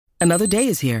Another day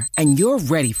is here, and you're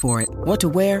ready for it. What to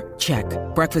wear? Check.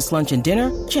 Breakfast, lunch, and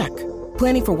dinner? Check.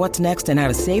 Planning for what's next and how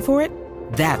to save for it?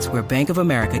 That's where Bank of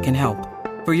America can help.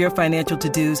 For your financial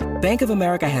to-dos, Bank of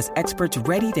America has experts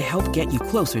ready to help get you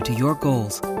closer to your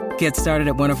goals. Get started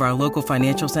at one of our local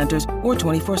financial centers or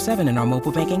 24/7 in our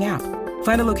mobile banking app.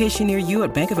 Find a location near you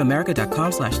at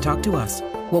bankofamerica.com/talktous.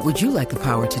 What would you like the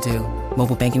power to do?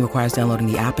 Mobile banking requires downloading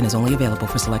the app and is only available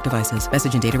for select devices.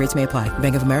 Message and data rates may apply.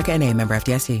 Bank of America N.A., member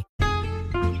FDIC.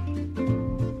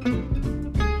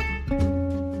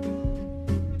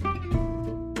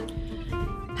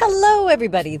 Hello,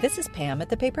 everybody. This is Pam at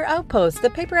the Paper Outpost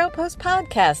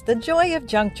podcast, the joy of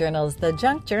junk journals, the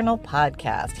Junk Journal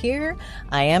podcast. Here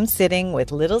I am sitting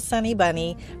with little Sunny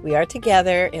Bunny. We are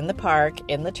together in the park,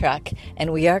 in the truck,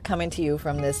 and we are coming to you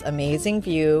from this amazing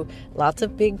view. Lots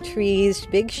of big trees,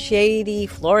 big shady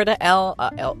Florida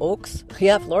oaks.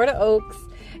 Yeah, Florida oaks.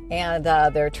 And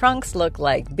their trunks look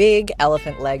like big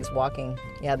elephant legs walking.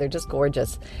 Yeah, they're just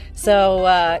gorgeous.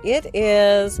 So it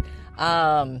is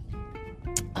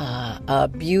a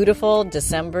beautiful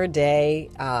December day.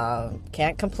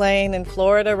 Can't complain. In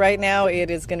Florida right now, it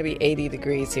is going to be 80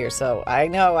 degrees here. So I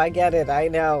know, I get it. I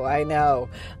know.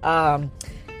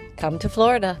 Come to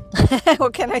Florida.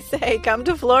 What can I say? Come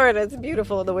to Florida. It's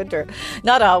beautiful in the winter.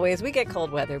 Not always. We get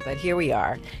cold weather, but here we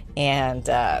are. And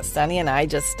Sonny and I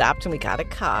just stopped and we got a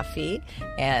coffee.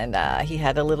 And he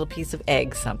had a little piece of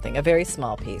egg something, a very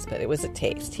small piece, but it was a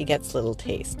taste. He gets little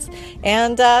tastes.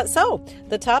 And so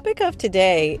the topic of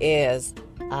today is,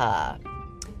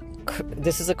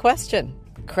 this is a question.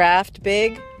 Craft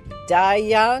big, die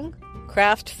young.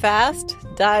 Craft fast,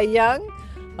 die young.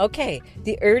 Okay,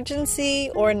 the urgency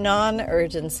or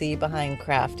non-urgency behind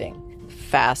crafting.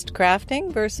 Fast crafting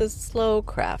versus slow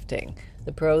crafting.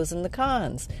 The pros and the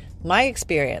cons. My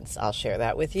experience, I'll share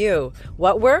that with you.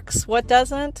 What works, what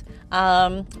doesn't?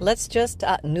 Let's just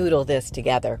noodle this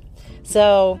together.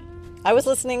 So I was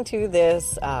listening to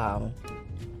this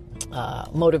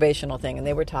motivational thing, and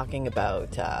they were talking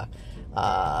about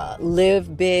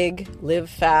live big, live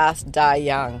fast, die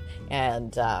young.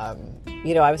 And,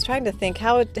 I was trying to think,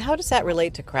 how does that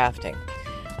relate to crafting?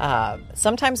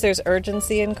 Sometimes there's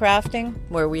urgency in crafting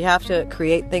where we have to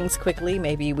create things quickly.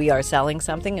 Maybe we are selling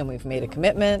something and we've made a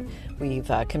commitment.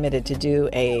 We've committed to do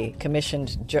a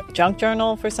commissioned junk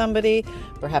journal for somebody.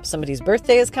 Perhaps somebody's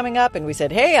birthday is coming up and we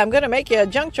said, hey, I'm going to make you a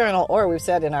junk journal. Or we've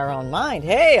said in our own mind,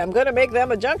 hey, I'm going to make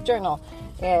them a junk journal.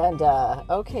 And,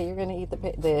 okay, you're going to eat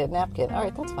the napkin. All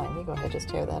right, that's fine. You go ahead, just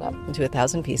tear that up into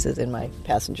 1,000 pieces in my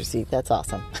passenger seat. That's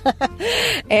awesome.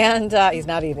 And he's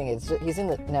not eating it. He's in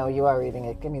the... No, you are eating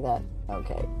it. Give me that.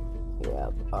 Okay.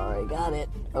 Yep. All right, got it.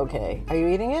 Okay. Are you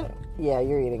eating it? Yeah,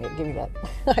 you're eating it. Give me that.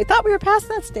 I thought we were past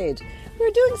that stage. We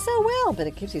were doing so well, but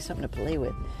it gives you something to play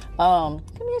with. Come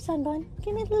here, Sunbun.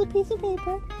 Give me a little piece of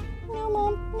paper. No,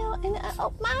 Mom. No. And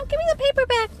Mom, give me the paper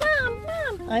back.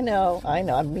 Mom. I know.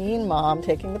 A mean mom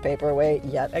taking the paper away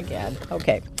yet again.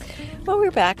 Okay. Well,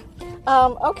 we're back.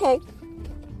 Okay.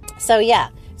 So, yeah.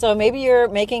 So maybe you're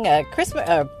making a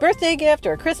birthday gift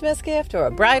or a Christmas gift or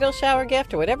a bridal shower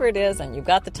gift or whatever it is, and you've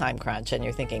got the time crunch and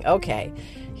you're thinking, okay,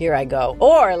 here I go.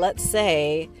 Or let's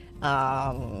say,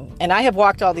 and I have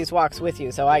walked all these walks with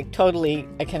you, so I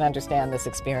can understand this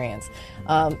experience.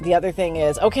 The other thing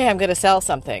is, okay, I'm going to sell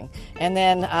something. And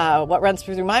then what runs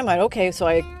through my mind, okay, so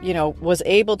I, was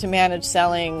able to manage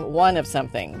selling 1 of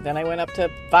something. Then I went up to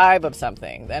 5 of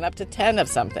something, then up to 10 of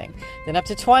something, then up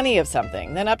to 20 of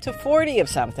something, then up to 40 of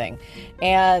something.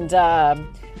 And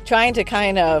trying to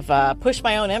kind of push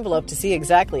my own envelope to see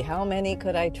exactly how many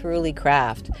could I truly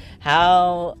craft,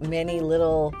 how many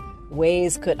little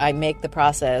ways could I make the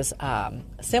process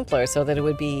simpler so that it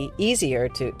would be easier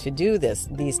to do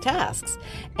these tasks?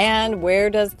 And where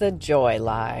does the joy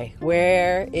lie?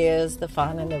 Where is the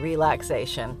fun and the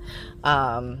relaxation?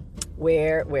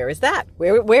 Where is that?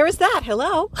 Where is that?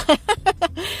 Hello?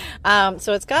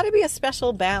 So it's got to be a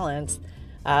special balance.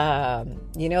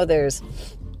 There's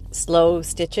slow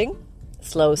stitching,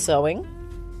 slow sewing,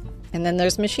 and then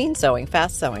there's machine sewing,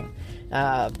 fast sewing.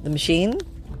 The machine,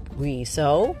 we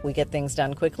sew, we get things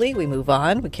done quickly, we move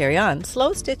on, we carry on.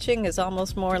 Slow stitching is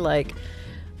almost more like,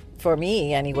 for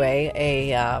me anyway,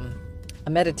 a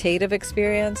meditative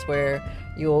experience where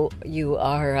you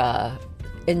are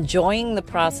enjoying the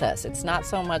process. It's not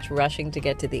so much rushing to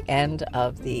get to the end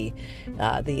of the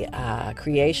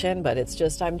creation, but it's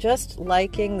just, I'm just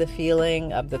liking the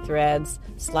feeling of the threads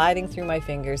sliding through my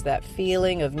fingers, that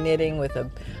feeling of knitting with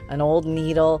an old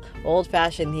needle,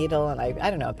 old-fashioned needle, and I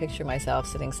don't know, picture myself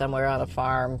sitting somewhere on a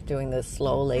farm doing this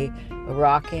slowly,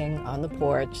 rocking on the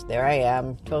porch. There I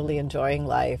am, totally enjoying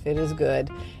life. It is good.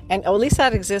 And at least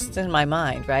that exists in my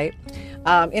mind, right?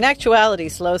 In actuality,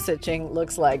 slow stitching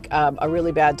looks like a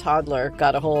really bad toddler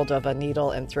got a hold of a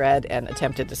needle and thread and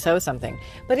attempted to sew something.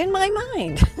 But in my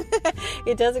mind,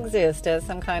 it does exist as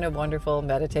some kind of wonderful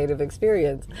meditative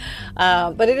experience.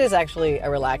 But it is actually a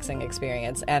relaxing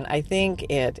experience. And I think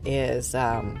it is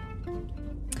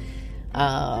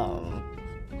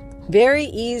very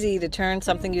easy to turn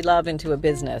something you love into a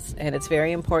business. And it's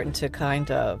very important to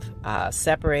kind of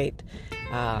separate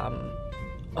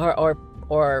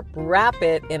or wrap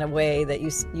it in a way that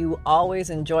you always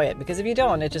enjoy it. Because if you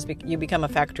don't, you become a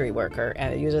factory worker,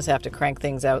 and you just have to crank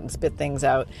things out and spit things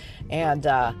out, and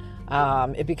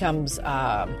it becomes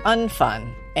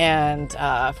unfun. And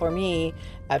for me,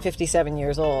 at 57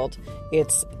 years old,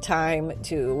 it's time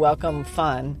to welcome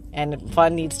fun, and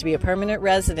fun needs to be a permanent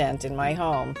resident in my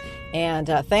home. And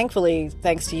thankfully,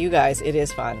 thanks to you guys, it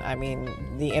is fun. I mean,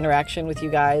 the interaction with you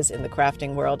guys in the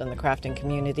crafting world and the crafting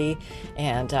community,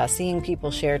 and seeing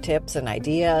people share tips and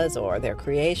ideas or their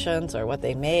creations or what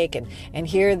they make, and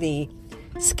hear the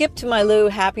skip to my Lou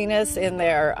happiness in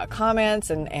their comments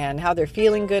and how they're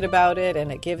feeling good about it,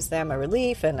 and it gives them a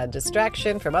relief and a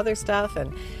distraction from other stuff,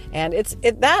 and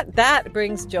that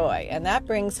brings joy, and that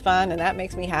brings fun, and that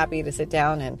makes me happy to sit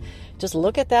down and just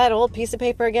look at that old piece of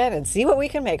paper again and see what we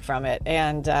can make from it.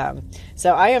 And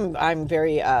so I'm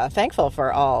very thankful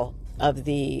for all of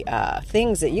the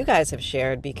things that you guys have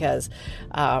shared, because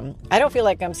I don't feel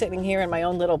like I'm sitting here in my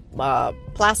own little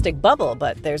plastic bubble,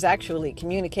 but there's actually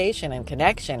communication and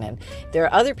connection, and there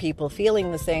are other people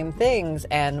feeling the same things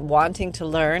and wanting to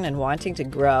learn and wanting to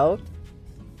grow.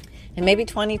 And maybe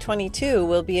 2022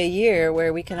 will be a year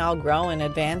where we can all grow and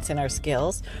advance in our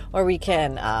skills, or we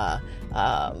can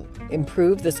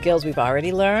improve the skills we've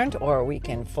already learned, or we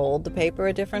can fold the paper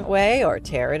a different way, or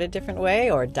tear it a different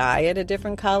way, or dye it a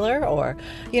different color, or,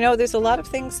 there's a lot of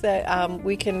things that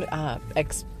we can,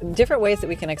 different ways that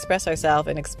we can express ourselves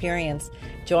and experience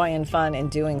joy and fun in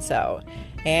doing so.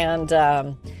 And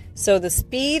so the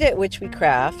speed at which we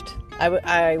craft,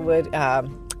 I would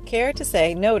care to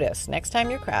say, notice next time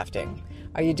you're crafting.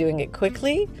 Are you doing it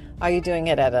quickly? Are you doing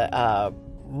it at a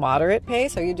moderate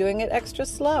pace? Are you doing it extra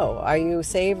slow? Are you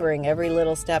savoring every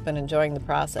little step and enjoying the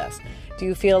process? Do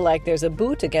you feel like there's a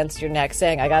boot against your neck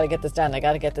saying, I got to get this done, I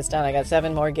got to get this done, I got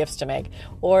 7 more gifts to make?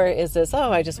 Or is this,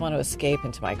 I just want to escape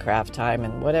into my craft time,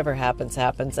 and whatever happens,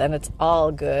 happens, and it's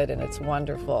all good and it's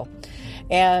wonderful.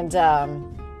 And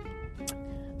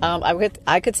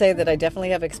I could say that I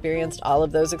definitely have experienced all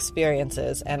of those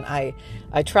experiences, and I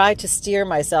try to steer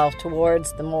myself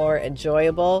towards the more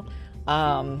enjoyable.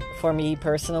 For me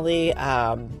personally,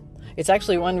 it's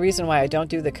actually one reason why I don't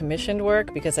do the commissioned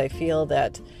work, because I feel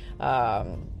that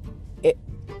then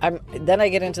I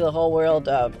get into the whole world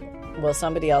of, will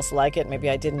somebody else like it? Maybe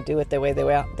I didn't do it the way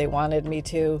they wanted me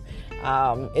to.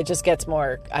 It just gets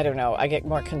more, I don't know, I get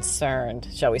more concerned,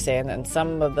 shall we say, and then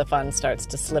some of the fun starts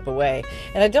to slip away.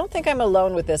 And I don't think I'm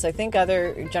alone with this. I think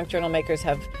other junk journal makers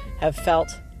have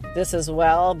felt this as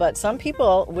well, but some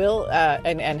people will,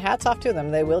 and hats off to them,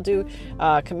 they will do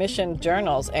commissioned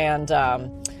journals, and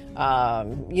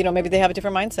maybe they have a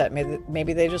different mindset.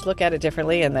 Maybe they just look at it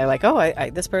differently, and they're like,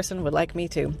 this person would like me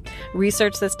to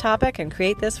research this topic and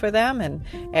create this for them,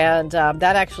 and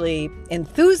that actually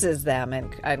enthuses them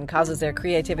and causes their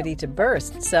creativity to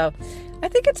burst. So I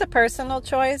think it's a personal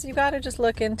choice. You got to just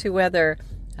look into whether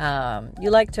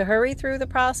you like to hurry through the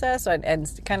process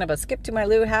and kind of a skip to my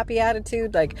Lou happy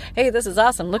attitude, like, hey, this is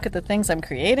awesome, look at the things I'm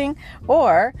creating,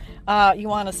 or you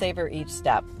want to savor each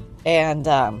step. And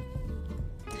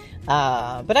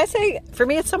but I say, for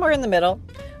me, it's somewhere in the middle.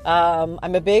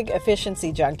 I'm a big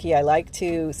efficiency junkie. I like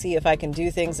to see if I can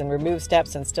do things and remove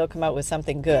steps and still come out with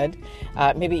something good,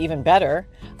 maybe even better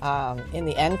in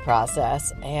the end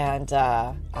process. And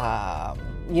I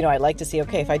like to see,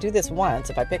 okay, if I do this once,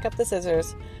 if I pick up the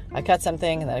scissors, I cut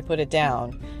something and then I put it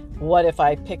down. What if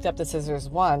I picked up the scissors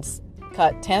once,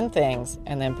 cut 10 things,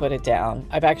 and then put it down?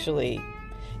 I've actually,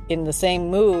 in the same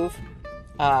move,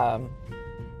 I'm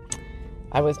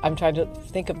trying to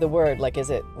think of the word, like, is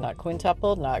it not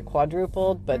quintupled, not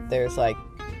quadrupled, but there's like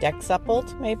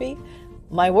dexupled, maybe?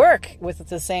 My work with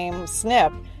the same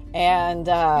snip, and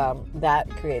that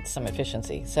creates some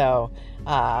efficiency. So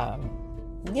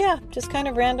yeah, just kind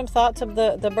of random thoughts of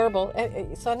the burble.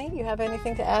 Sonny, you have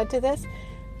anything to add to this?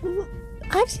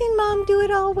 I've seen Mom do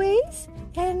it always,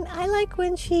 and I like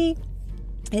when she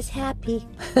is happy.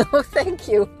 Oh, thank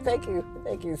you,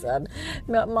 son.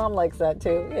 Mom likes that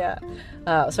too. Yeah.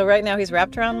 So right now he's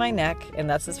wrapped around my neck, and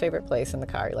that's his favorite place in the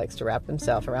car. He likes to wrap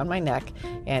himself around my neck,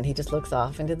 and he just looks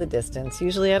off into the distance,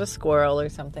 usually at a squirrel or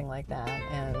something like that.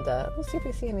 And we'll see if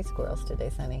we see any squirrels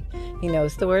today, Sonny. He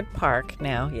knows the word park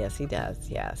now. Yes, he does.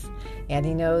 Yes, and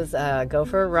he knows go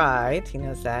for a ride. He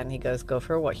knows that, and he goes go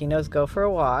for a walk. He knows go for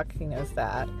a walk. He knows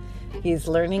that. He's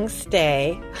learning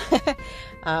stay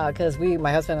because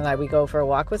my husband and I, we go for a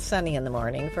walk with Sonny in the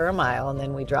morning for a mile, and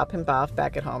then we drop him off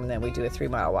back at home, and then we do a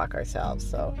 3-mile walk ourselves.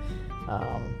 So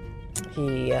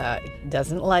he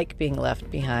doesn't like being left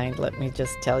behind, let me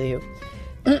just tell you.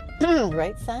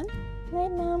 Right, son?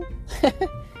 Right, Mom? I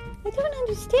don't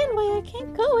understand why I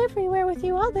can't go everywhere with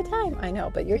you all the time. I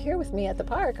know, but you're here with me at the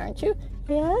park, aren't you?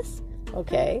 Yes.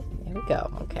 Okay, there we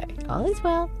go. Okay, all is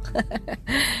well.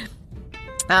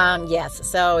 Yes,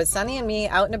 so it's Sonny and me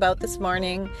out and about this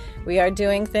morning. We are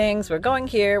doing things. We're going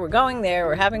here, we're going there,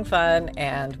 we're having fun,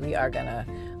 and we are gonna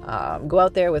go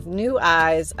out there with new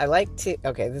eyes. I like to,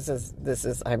 okay, this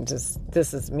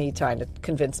is me trying to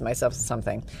convince myself of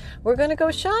something. We're going to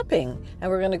go shopping,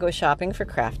 and we're going to go shopping for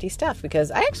crafty stuff,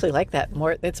 because I actually like that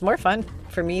more. It's more fun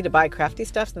for me to buy crafty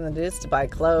stuff than it is to buy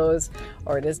clothes,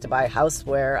 or it is to buy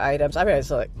houseware items. I mean,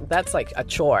 that's like a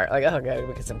chore. Like, oh, I gotta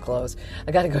go get some clothes.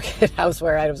 I gotta go get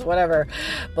houseware items, whatever.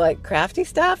 But like crafty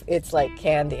stuff, it's like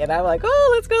candy. And I'm like,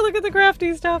 oh, let's go look at the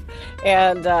crafty stuff.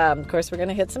 And of course, we're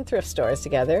gonna hit some thrift stores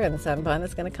together, and Sunbun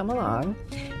is gonna come along.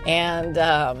 And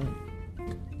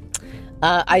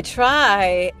I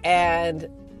try and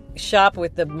shop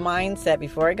with the mindset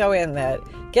before I go in that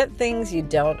get things you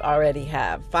don't already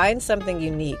have. Find something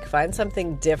unique. Find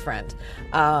something different.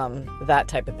 That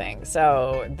type of thing.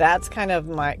 So that's kind of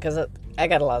because I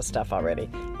got a lot of stuff already.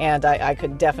 And I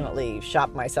could definitely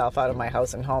shop myself out of my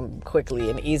house and home quickly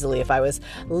and easily if I was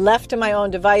left to my own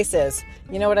devices.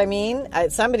 You know what I mean?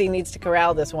 Somebody needs to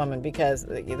corral this woman, because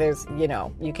there's,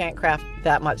 you can't craft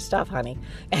that much stuff, honey.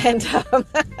 And but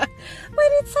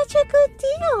it's such a good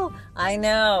deal. I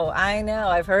know.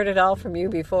 I've heard it all from you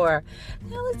before.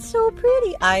 Oh, it's so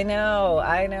pretty. I know.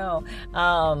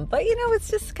 But it's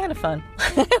just kind of fun.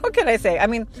 What can I say? I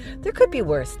mean, there could be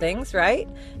worse things, right?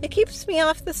 It keeps me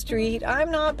off the street. I'm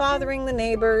not bothering the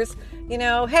neighbors.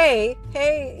 Hey,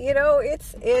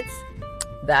 it's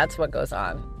that's what goes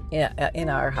on in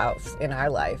our house, in our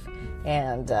life.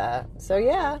 And so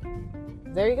yeah,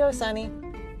 there you go, Sonny.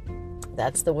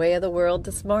 That's the way of the world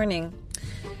this morning.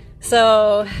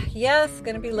 So yes,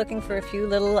 going to be looking for a few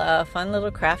little fun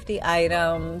little crafty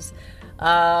items.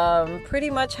 Pretty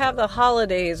much have the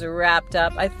holidays wrapped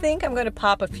up. I think I'm going to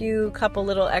pop a couple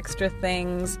little extra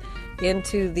things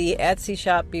into the Etsy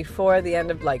shop before the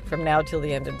end of, from now till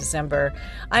the end of December.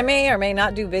 I may or may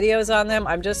not do videos on them.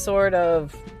 I'm just sort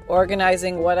of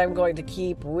organizing what I'm going to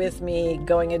keep with me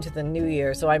going into the new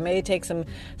year. So I may take some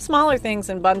smaller things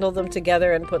and bundle them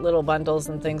together and put little bundles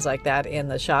and things like that in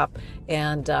the shop.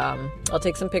 And I'll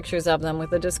take some pictures of them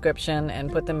with a description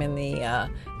and put them in the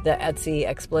Etsy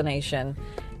explanation.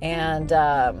 And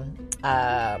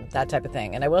that type of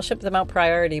thing. And I will ship them out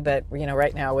priority, but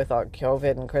right now with all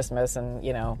COVID and Christmas and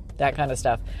that kind of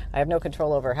stuff, I have no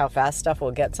control over how fast stuff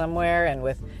will get somewhere. And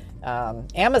with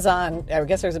Amazon, I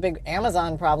guess there's a big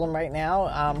Amazon problem right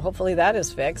now. Hopefully that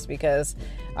is fixed, because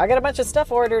I got a bunch of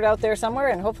stuff ordered out there somewhere,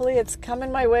 and hopefully it's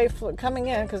coming my way, coming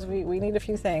in, because we need a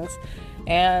few things.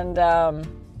 And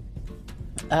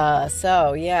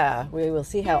so yeah, we will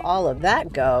see how all of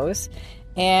that goes.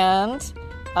 And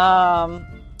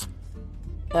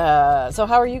so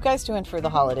how are you guys doing for the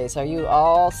holidays? Are you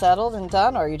all settled and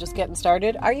done, or are you just getting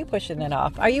started? Are you pushing it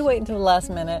off? Are you waiting till the last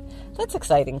minute? That's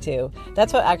exciting too.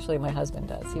 That's what actually my husband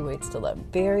does. He waits till the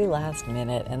very last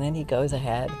minute, and then he goes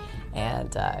ahead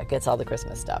and gets all the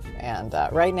Christmas stuff. And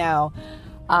right now,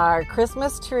 our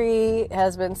Christmas tree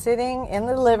has been sitting in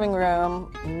the living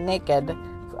room naked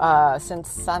since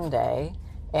Sunday.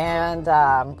 And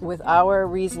with our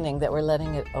reasoning that we're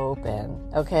letting it open.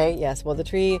 Okay, yes, well, the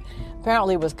tree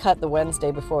apparently was cut the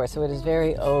Wednesday before, so it is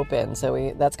very open.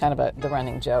 So that's kind of the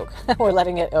running joke. We're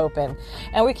letting it open.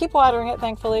 And we keep watering it,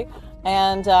 thankfully.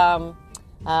 And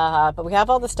but we have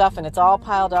all the stuff, and it's all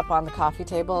piled up on the coffee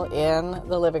table in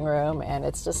the living room, and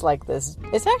it's just like this.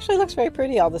 It actually looks very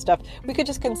pretty, all the stuff. We could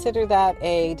just consider that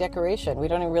a decoration. We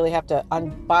don't even really have to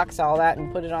unbox all that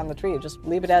and put it on the tree. Just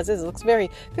leave it as is. It looks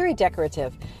very, very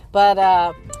decorative. But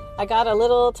I got a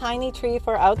little tiny tree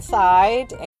for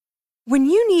outside. When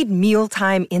you need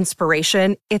mealtime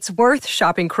inspiration, it's worth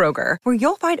shopping Kroger, where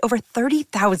you'll find over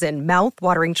 30,000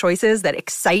 mouth-watering choices that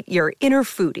excite your inner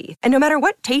foodie. And no matter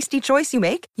what tasty choice you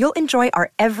make, you'll enjoy our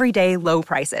everyday low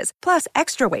prices, plus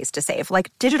extra ways to save,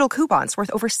 like digital coupons worth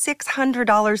over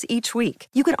 $600 each week.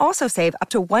 You can also save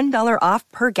up to $1 off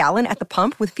per gallon at the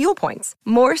pump with fuel points.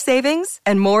 More savings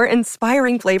and more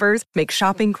inspiring flavors make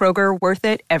shopping Kroger worth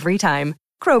it every time.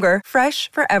 Kroger, fresh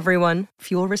for everyone.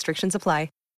 Fuel restrictions apply.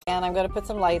 And I'm going to put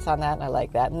some lights on that, and I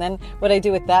like that. And then what I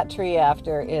do with that tree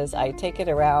after is I take it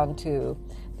around to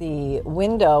the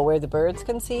window where the birds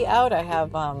can see out. I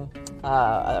have an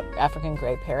African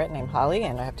gray parrot named Holly,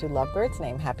 and I have two lovebirds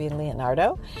named Happy and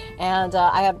Leonardo. And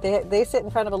they sit in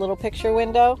front of a little picture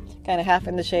window, kind of half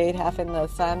in the shade, half in the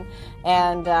sun.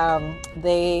 And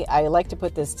I like to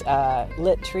put this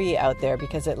lit tree out there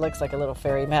because it looks like a little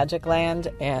fairy magic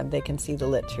land, and they can see the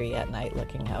lit tree at night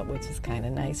looking out, which is kind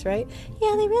of nice, right?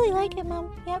 Yeah, they really like it,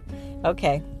 Mom. Yep.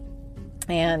 Okay.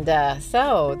 And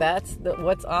so that's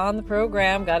what's on the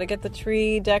program. Got to get the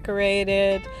tree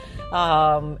decorated.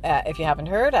 If you haven't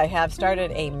heard, I have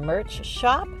started a merch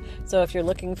shop. So if you're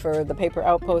looking for the Paper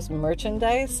Outpost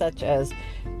merchandise, such as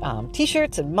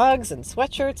t-shirts and mugs and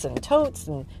sweatshirts and totes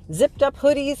and zipped up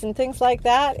hoodies and things like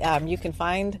that, you can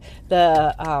find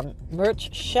the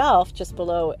merch shelf just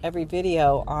below every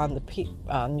video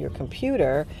on your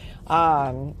computer.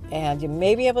 And you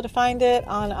may be able to find it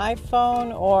on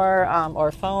iPhone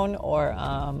or phone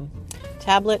or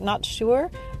tablet, not sure.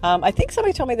 I think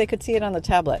somebody told me they could see it on the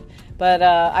tablet. But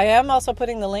I am also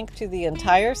putting the link to the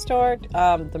entire store,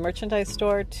 the merchandise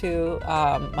store, to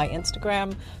my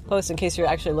Instagram post in case you're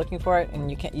actually looking for it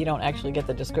and you don't actually get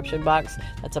the description box.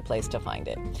 That's a place to find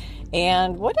it.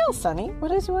 And what else, Sonny?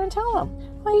 What else do you want to tell them?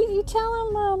 Well, you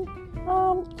tell them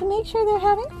to make sure they're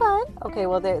having fun. Okay,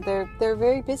 well they're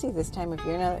very busy this time of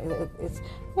year. It's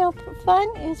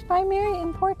fun is primary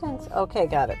importance. Okay,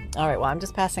 got it. All right, well, I'm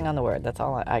just passing on the word. That's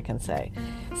all I can say.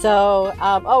 So,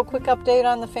 quick update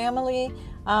on the family.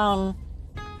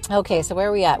 Okay, so where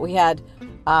are we at? We had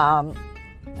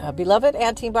beloved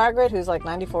Auntie Margaret, who's like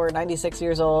 94 or 96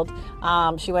 years old.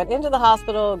 She went into the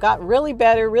hospital, got really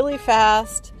better really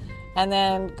fast, and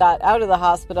then got out of the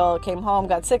hospital, came home,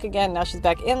 got sick again. Now she's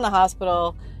back in the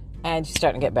hospital, and she's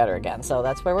starting to get better again. So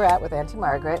that's where we're at with Auntie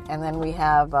Margaret. And then we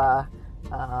have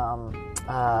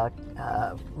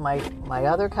my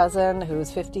other cousin,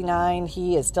 who's 59.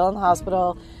 He is still in the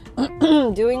hospital,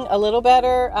 doing a little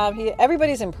better.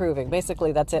 Everybody's improving.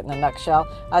 Basically, that's it in a nutshell.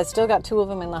 I still got 2 of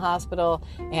them in the hospital,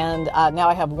 and now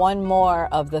I have one more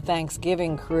of the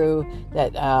Thanksgiving crew.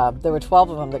 That there were 12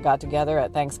 of them that got together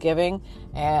at Thanksgiving,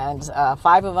 and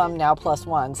 5 of them now plus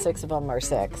 1. 6 of them are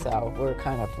sick, so we're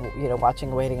kind of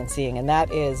watching, waiting, and seeing. And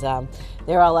that is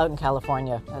they're all out in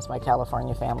California. That's my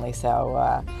California family.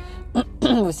 So.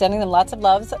 We're sending them lots of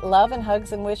love and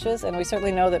hugs and wishes, and we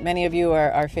certainly know that many of you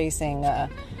are facing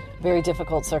very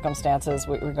difficult circumstances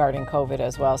regarding COVID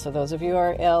as well. So those of you who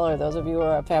are ill, or those of you who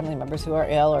are family members who are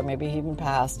ill, or maybe even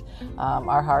passed,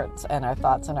 our hearts and our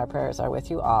thoughts and our prayers are with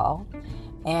you all.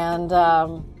 And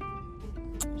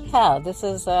this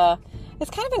is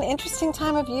it's kind of an interesting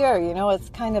time of year. It's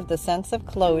kind of the sense of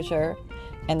closure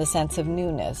and the sense of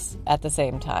newness at the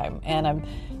same time. And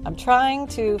I'm trying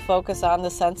to focus on the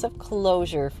sense of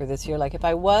closure for this year. Like, if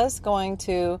I was going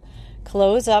to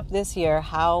close up this year,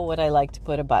 how would I like to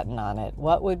put a button on it?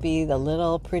 What would be the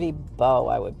little pretty bow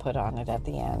I would put on it at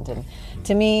the end? And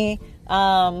to me,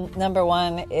 number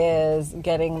one is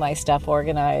getting my stuff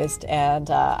organized. And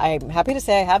I'm happy to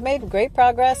say I have made great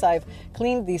progress. I've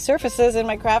cleaned the surfaces in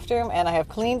my craft room, and I have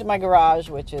cleaned my garage,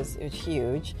 which is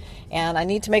huge. And I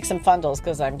need to make some fundals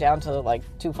because I'm down to like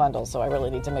 2 fundals. So I really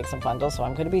need to make some fundals. So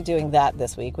I'm going to be doing that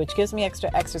this week, which gives me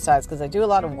extra exercise because I do a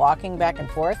lot of walking back and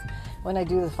forth when I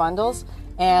do the fundals.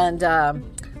 And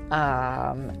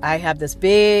I have this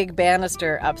big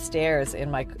banister upstairs in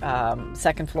my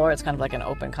second floor. It's kind of like an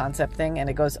open concept thing, and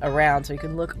it goes around so you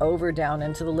can look over down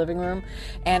into the living room.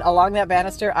 And along that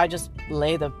banister, I just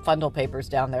lay the fundal papers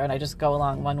down there, and I just go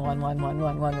along 1 1 1 1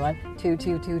 1 1 1 2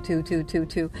 2 2 2 2 2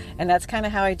 2, and that's kind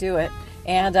of how I do it.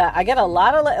 And I get a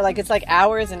lot of, it's like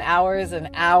hours and hours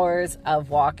and hours of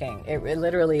walking. It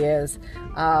literally is.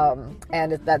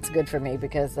 And that's good for me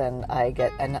because then I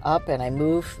get up and I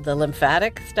move the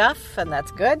lymphatic stuff, and that's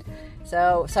good.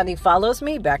 So Sonny follows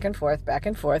me back and forth, back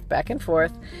and forth, back and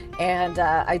forth. And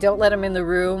I don't let him in the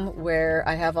room where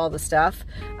I have all the stuff.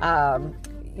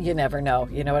 You never know,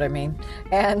 you know what I mean?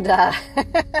 And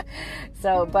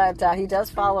So, but he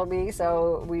does follow me,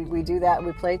 so we do that.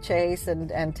 We play chase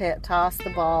and toss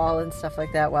the ball and stuff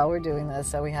like that while we're doing this.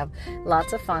 So we have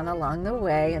lots of fun along the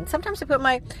way. And sometimes I put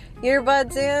my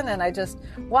earbuds in and I just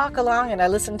walk along and I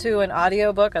listen to an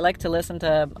audiobook. I like to listen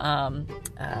to,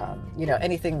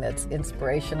 anything that's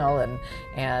inspirational and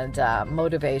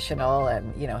motivational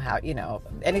and,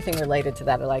 anything related to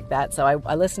that. I like that. So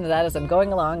I listen to that as I'm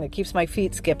going along. It keeps my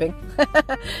feet skipping.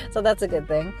 So that's a good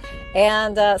thing.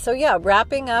 And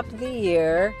wrapping up the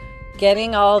year,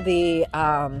 getting all the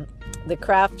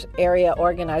craft area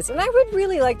organized. And I would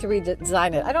really like to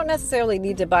redesign it. I don't necessarily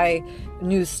need to buy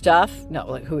new stuff. No,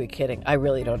 like, who are you kidding? I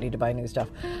really don't need to buy new stuff.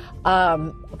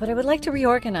 But I would like to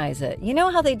reorganize it. You know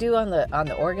how they do on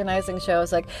the organizing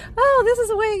shows? Like, oh, this is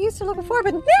the way it used to look before,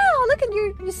 but now look at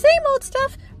your same old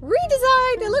stuff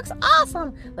redesigned. It looks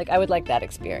awesome. Like, I would like that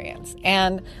experience.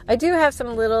 And I do have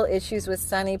some little issues with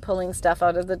Sonny pulling stuff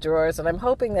out of the drawers, and I'm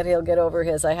hoping that he'll get over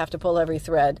his I have to pull every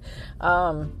thread.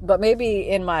 But maybe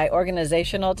in my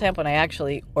organizational temp, when I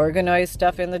actually organize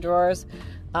stuff in the drawers,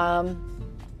 oh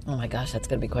my gosh, that's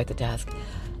going to be quite the task.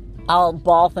 I'll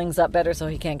ball things up better so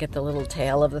he can't get the little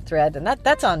tail of the thread. And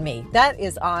that's on me. That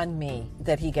is on me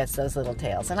that he gets those little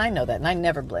tails. And I know that, and I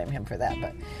never blame him for that.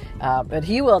 But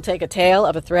he will take a tail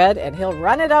of a thread and he'll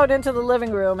run it out into the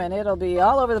living room and it'll be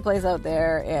all over the place out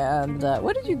there. And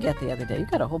what did you get the other day? You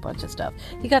got a whole bunch of stuff.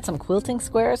 He got some quilting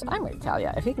squares. I'm going to tell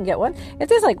you, if he can get one, if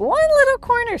there's like one little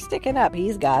corner sticking up,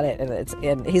 he's got it.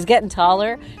 And he's getting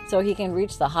taller, so he can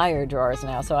reach the higher drawers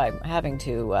now. So I'm having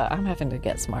to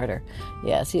get smarter.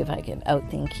 Yeah, see if I can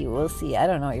outthink you. We'll see. I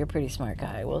don't know. You're a pretty smart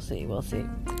guy. We'll see.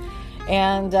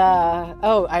 And,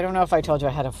 I don't know if I told you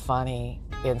I had a funny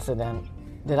incident.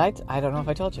 Did I? I don't know if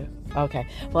I told you. Okay.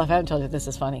 Well, if I haven't told you, this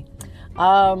is funny.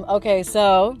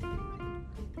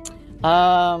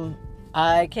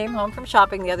 I came home from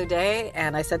shopping the other day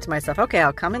and I said to myself, okay,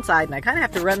 I'll come inside, and I kind of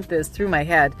have to run this through my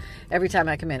head every time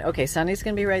I come in. Okay, Sonny's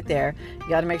going to be right there. You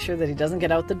got to make sure that he doesn't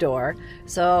get out the door.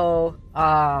 So,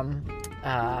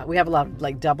 we have a lot of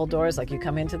like double doors. Like, you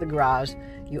come into the garage,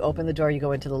 you open the door, you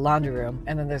go into the laundry room,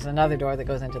 and then there's another door that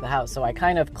goes into the house. So I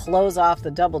kind of close off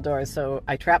the double doors, so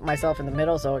I trap myself in the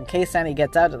middle, so in case Sonny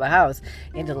gets out of the house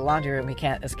into the laundry room, he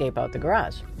can't escape out the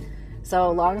garage.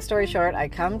 So long story short, I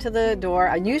come to the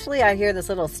door. Usually I hear this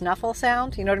little snuffle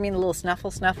sound. You know what I mean? The little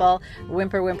snuffle,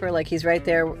 whimper, like he's right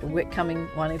there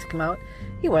wanting to come out.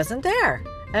 He wasn't there.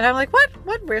 And I'm like, what?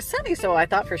 Where's Sonny? So I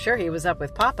thought for sure he was up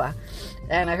with Papa.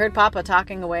 And I heard Papa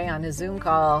talking away on his Zoom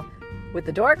call with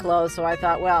the door closed. So I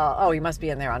thought, he must be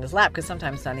in there on his lap, because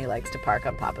sometimes Sonny likes to park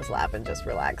on Papa's lap and just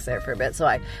relax there for a bit. So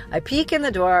I peek in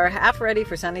the door, half ready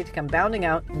for Sonny to come bounding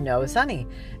out. No Sonny.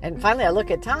 And finally I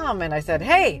look at Tom and I said,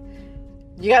 hey,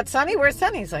 you got Sonny? Where's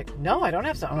Sonny? He's like, no, I don't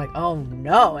have Sonny. I'm like, oh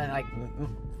no. And like,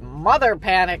 mother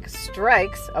panic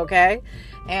strikes, okay?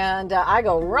 And I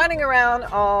go running around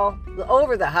all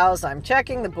over the house. I'm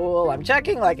checking the pool. I'm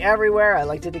checking like everywhere.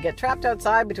 Did he get trapped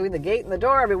outside between the gate and the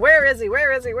door? I mean, where is he?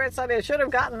 Where's Sonny? I should have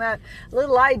gotten that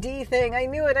little ID thing. I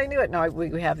knew it. No,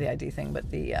 we have the ID thing, but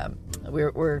the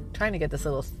we're trying to get this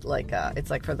little,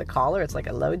 it's like for the collar. It's like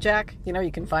a load jack.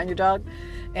 You can find your dog.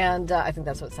 And I think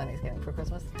that's what Sonny's getting for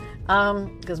Christmas.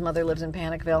 Because Mother lives in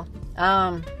Panicville.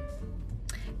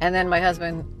 And then my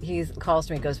husband, he calls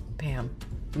to me and goes, Pam,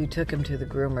 you took him to the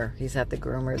groomer. He's at the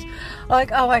groomer's. I'm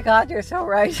like, oh my God, you're so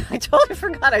right. I totally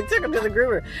forgot I took him to the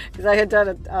groomer, because I had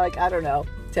done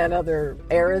 10 other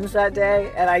errands that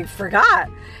day, and I forgot.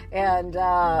 And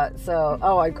I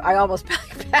almost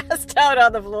passed out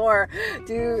on the floor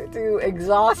due to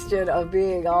exhaustion of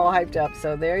being all hyped up.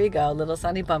 So there you go. Little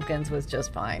Sonny Pumpkins was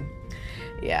just fine.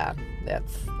 Yeah,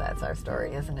 that's our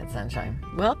story, isn't it, sunshine?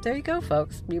 Well, there you go,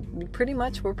 folks. You pretty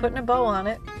much, we're putting a bow on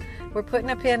it. We're putting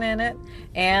a pin in it.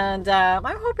 And I'm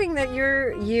hoping that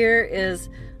your year is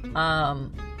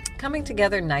coming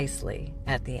together nicely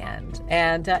at the end.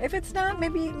 And if it's not,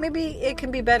 maybe it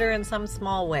can be better in some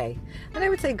small way. And I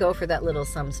would say go for that little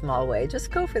some small way.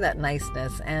 Just go for that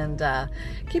niceness, and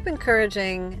keep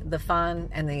encouraging the fun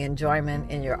and the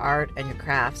enjoyment in your art and your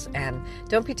crafts. And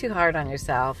don't be too hard on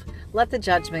yourself. Let the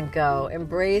judgment go.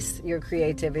 Embrace your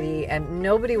creativity, and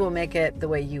nobody will make it the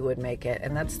way you would make it.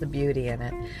 And that's the beauty in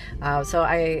it. So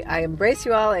I embrace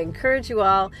you all. I encourage you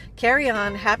all. Carry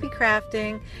on. Happy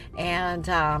crafting. And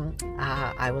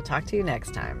I will talk to you next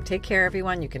time. Take care,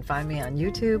 everyone. You can find me on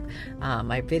YouTube.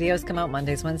 My videos come out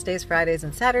Mondays, Wednesdays, Fridays,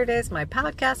 and Saturdays. My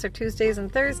podcasts are Tuesdays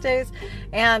and Thursdays.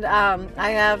 And I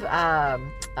have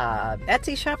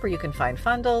Etsy shop where you can find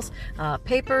fundles,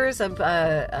 papers of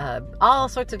all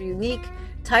sorts of unique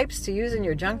types to use in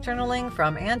your junk journaling,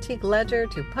 from antique ledger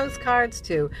to postcards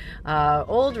to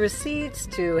old receipts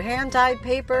to hand-dyed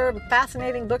paper,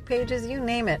 fascinating book pages, you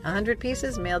name it. 100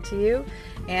 pieces mailed to you.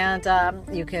 And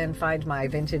you can find my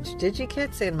vintage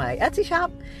DigiKits in my Etsy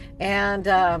shop. And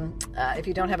if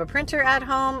you don't have a printer at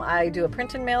home, I do a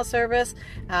print and mail service.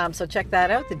 So check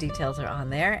that out. The details are on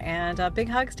there. And big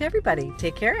hugs to everybody.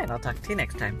 Take care, and I'll talk to you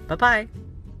next time. Bye-bye.